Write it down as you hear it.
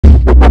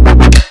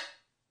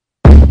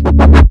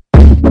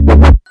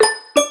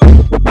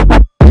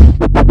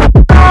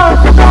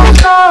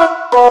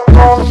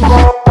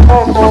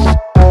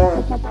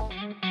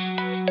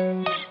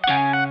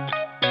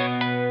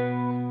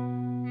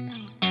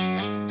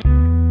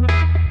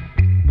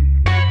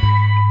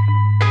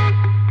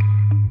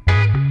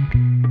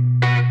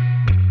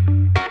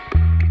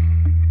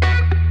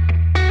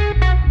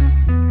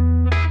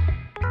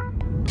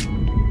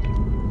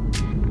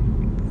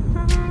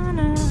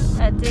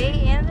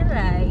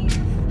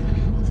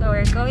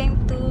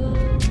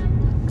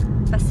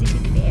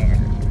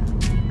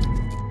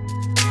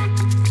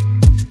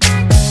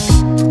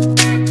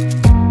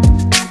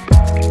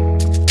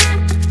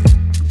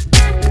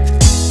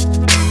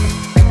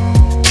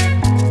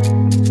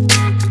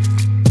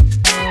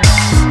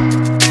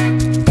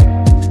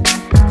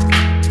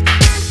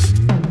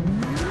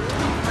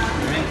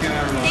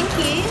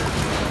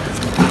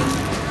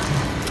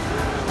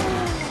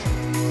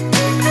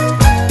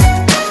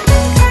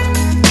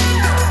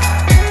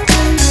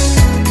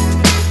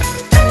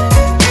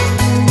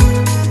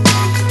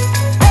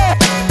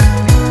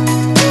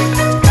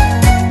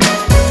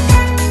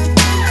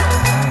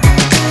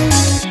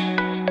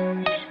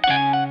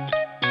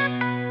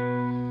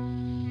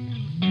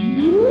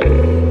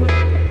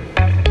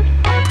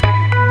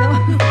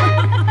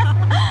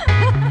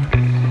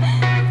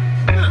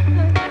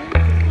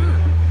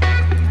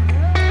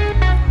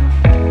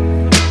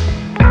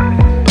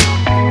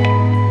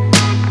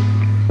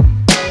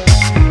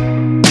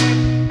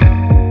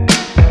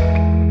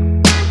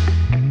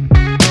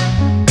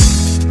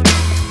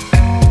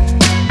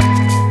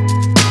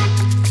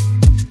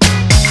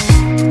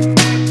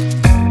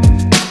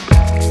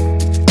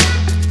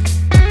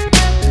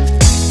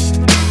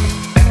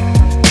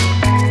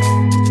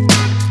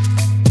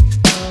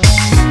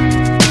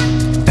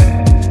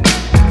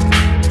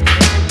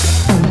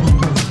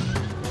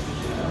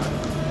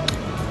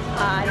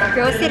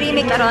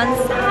mi karon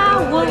sa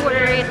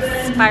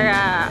Woolworths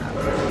para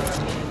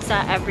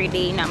sa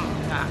everyday na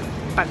mga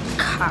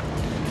pagka.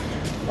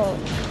 Oh.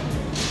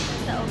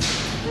 So,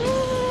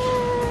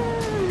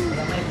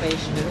 Wala may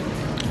face doon.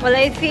 wala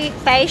yung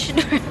face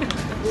doon.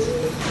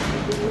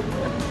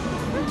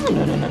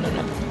 No.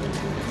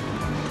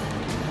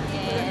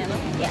 And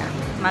yeah,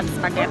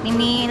 mag-spaghetti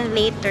meal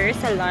later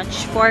sa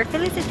lunch for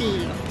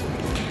Felicity.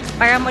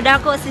 Para mo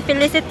dako si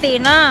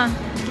Felicity na.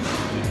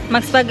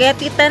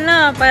 Mag-spaghetti ta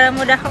na para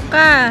mo dako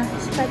ka.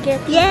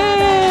 Spaghetti.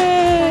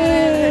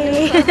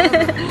 Yay!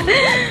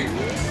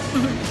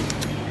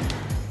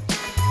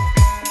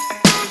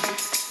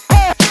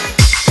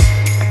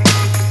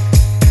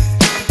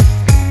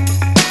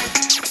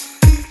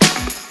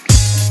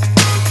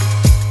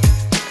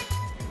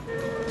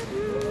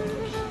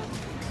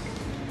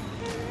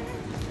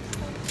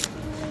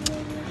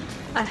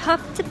 I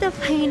hopped to the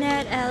plane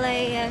at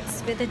LAX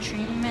with a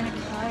dream and a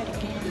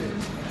cardigan.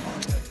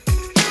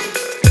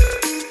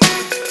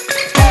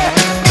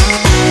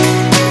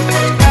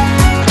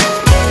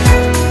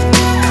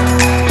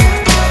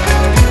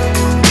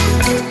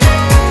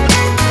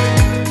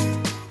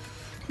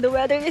 The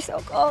weather is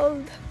so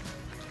cold.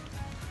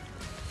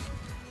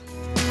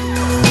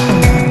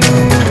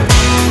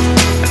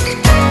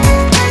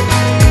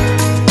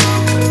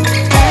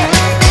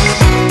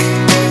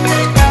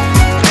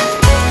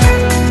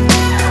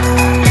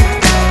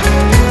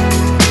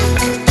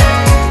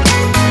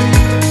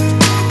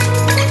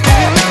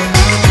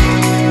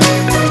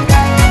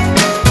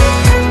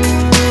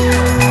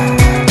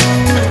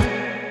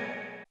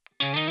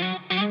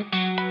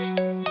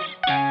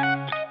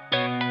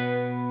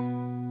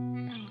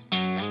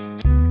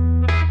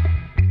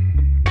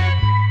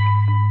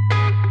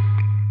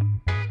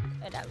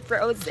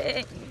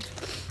 Frozen.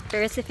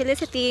 Pero si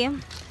Felicity,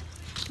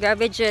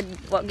 grabe jud,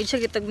 wag gid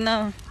siya gitog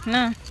na.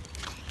 Na.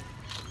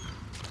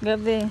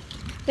 Grabe.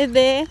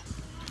 Bebe.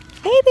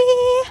 Baby.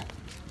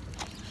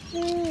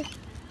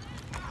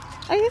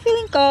 Are you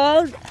feeling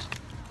cold?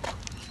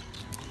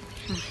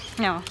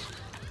 No.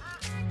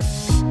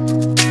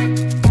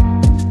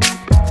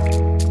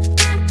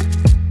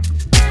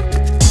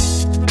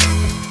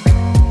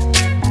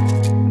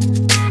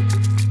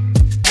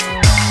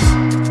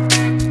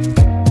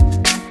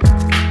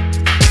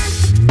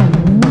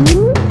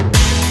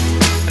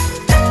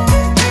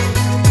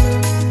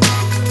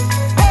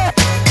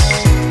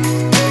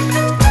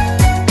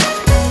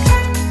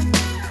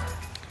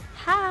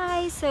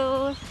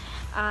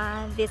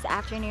 This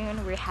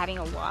afternoon we're having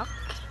a walk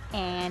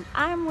and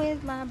I'm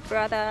with my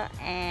brother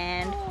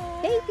and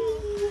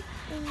baby.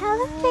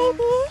 Hello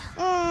baby.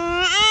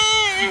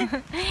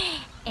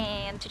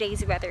 And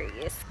today's weather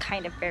is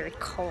kind of very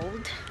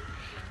cold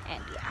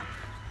and yeah,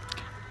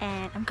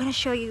 and I'm gonna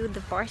show you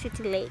the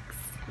Varsity Lakes.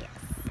 Yes,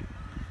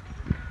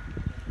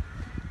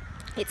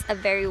 it's a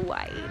very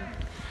wide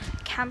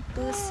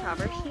campus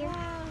over here.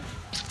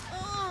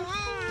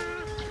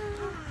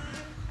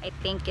 I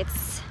think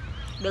it's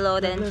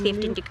below than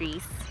 15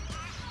 degrees,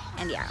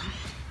 and yeah,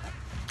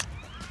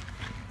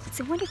 it's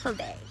a wonderful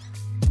day.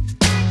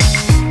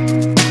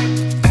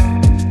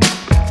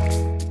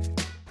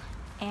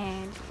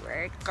 And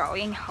we're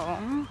going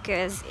home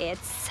because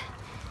it's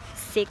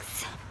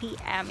 6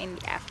 p.m. in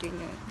the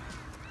afternoon.